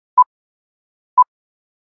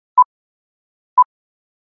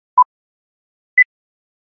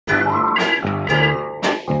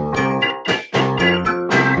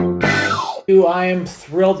I am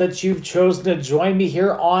thrilled that you've chosen to join me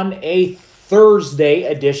here on a Thursday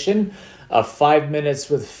edition of 5 Minutes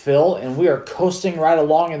with Phil, and we are coasting right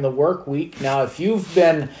along in the work week. Now, if you've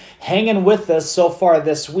been hanging with us so far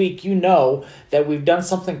this week, you know that we've done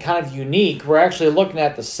something kind of unique. We're actually looking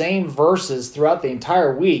at the same verses throughout the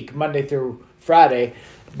entire week, Monday through Friday,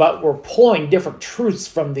 but we're pulling different truths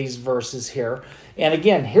from these verses here. And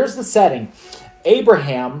again, here's the setting.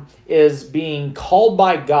 Abraham is being called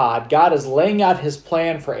by God. God is laying out his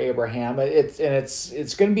plan for Abraham. It's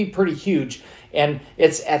going to be pretty huge. And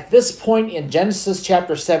it's at this point in Genesis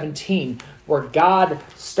chapter 17 where God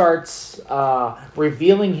starts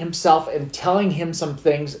revealing himself and telling him some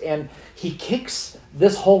things. And he kicks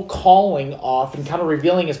this whole calling off and kind of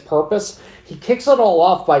revealing his purpose. He kicks it all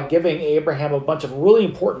off by giving Abraham a bunch of really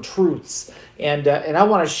important truths. And I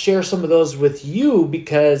want to share some of those with you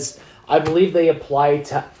because I believe they apply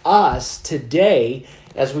to us today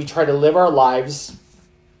as we try to live our lives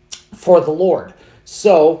for the Lord.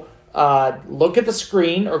 So look at the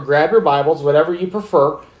screen or grab your Bibles, whatever you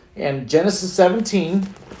prefer, and Genesis 17,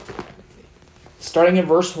 starting in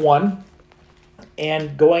verse 1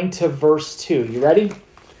 and going to verse 2. You ready?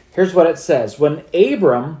 Here's what it says. When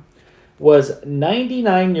Abram was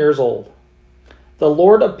 99 years old, the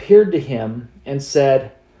Lord appeared to him and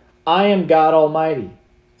said, I am God Almighty.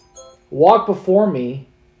 Walk before me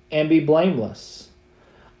and be blameless.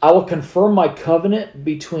 I will confirm my covenant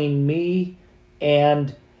between me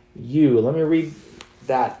and you. Let me read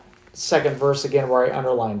that second verse again where I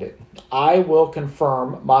underlined it. I will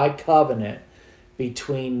confirm my covenant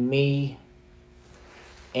between me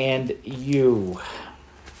and you.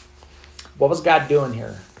 What was God doing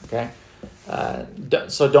here? Okay.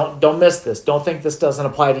 So don't miss this. Don't think this doesn't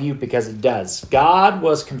apply to you because it does. God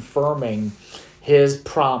was confirming his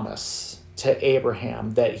promise to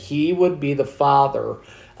Abraham that he would be the father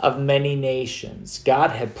of many nations. God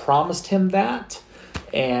had promised him that,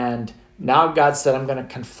 and now God said, I'm going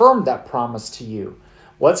to confirm that promise to you.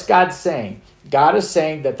 What's God saying? God is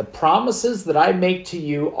saying that the promises that I make to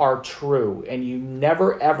you are true, and you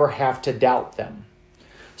never ever have to doubt them.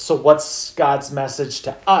 So what's God's message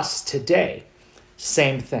to us today?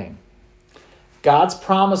 Same thing. God's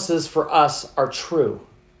promises for us are true,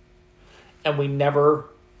 and we never,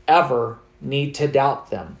 ever need to doubt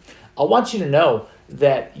them. I want you to know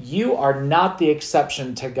that you are not the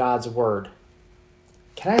exception to God's word.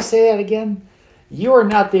 Can I say that again? You are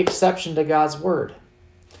not the exception to God's word.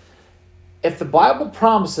 If the Bible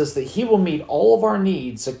promises that he will meet all of our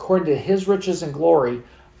needs according to his riches and glory,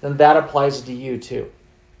 then that applies to you too.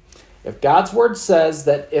 If God's word says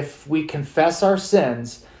that if we confess our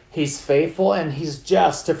sins, he's faithful and he's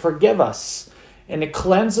just to forgive us and to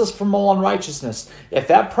cleanse us from all unrighteousness. If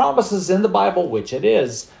that promise is in the Bible, which it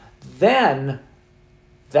is, then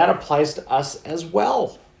that applies to us as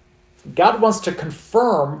well. God wants to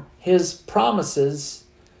confirm his promises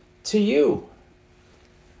to you.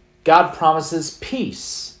 God promises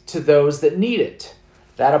peace to those that need it.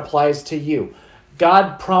 That applies to you.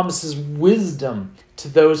 God promises wisdom to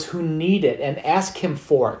those who need it and ask him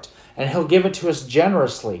for it, and he'll give it to us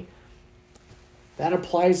generously. That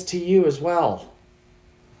applies to you as well.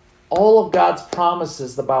 All of God's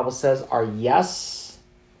promises, the Bible says, are yes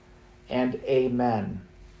and amen.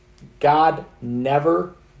 God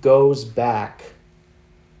never goes back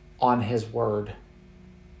on his word.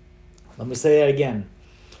 Let me say that again.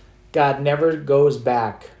 God never goes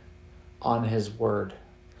back on his word.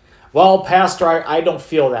 Well, Pastor, I don't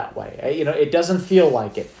feel that way. It doesn't feel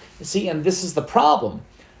like it. See, and this is the problem.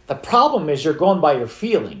 The problem is you're going by your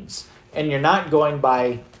feelings, and you're not going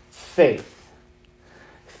by faith.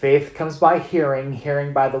 Faith comes by hearing,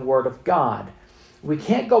 hearing by the word of God. We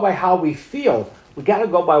can't go by how we feel. We got to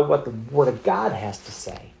go by what the word of God has to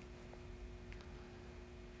say.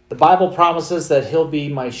 The Bible promises that he'll be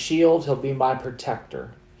my shield, he'll be my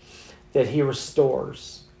protector, that he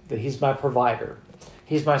restores, that he's my provider.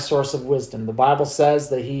 He's my source of wisdom. The Bible says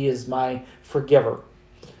that he is my forgiver.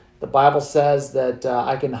 The Bible says that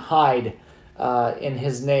I can hide in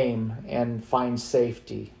his name and find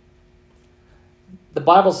safety. The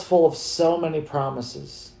Bible's full of so many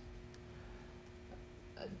promises.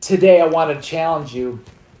 Today I want to challenge you.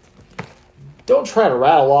 Don't try to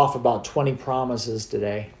rattle off about 20 promises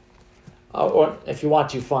today. Or if you want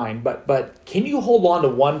to, fine. But can you hold on to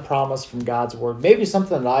one promise from God's word? Maybe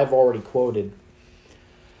something that I've already quoted.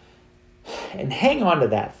 And hang on to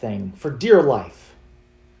that thing for dear life.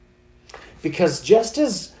 Because just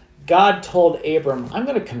as God told Abram, I'm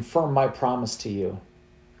going to confirm my promise to you,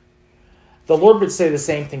 the Lord would say the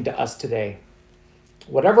same thing to us today.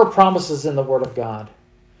 Whatever promises in the Word of God,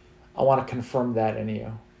 I want to confirm that in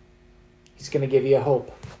you. He's going to give you a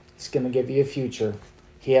hope. He's going to give you a future.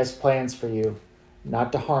 He has plans for you,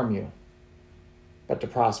 not to harm you, but to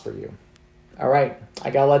prosper you. All right, I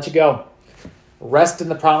got to let you go. Rest in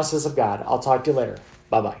the promises of God. I'll talk to you later.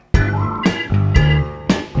 Bye-bye.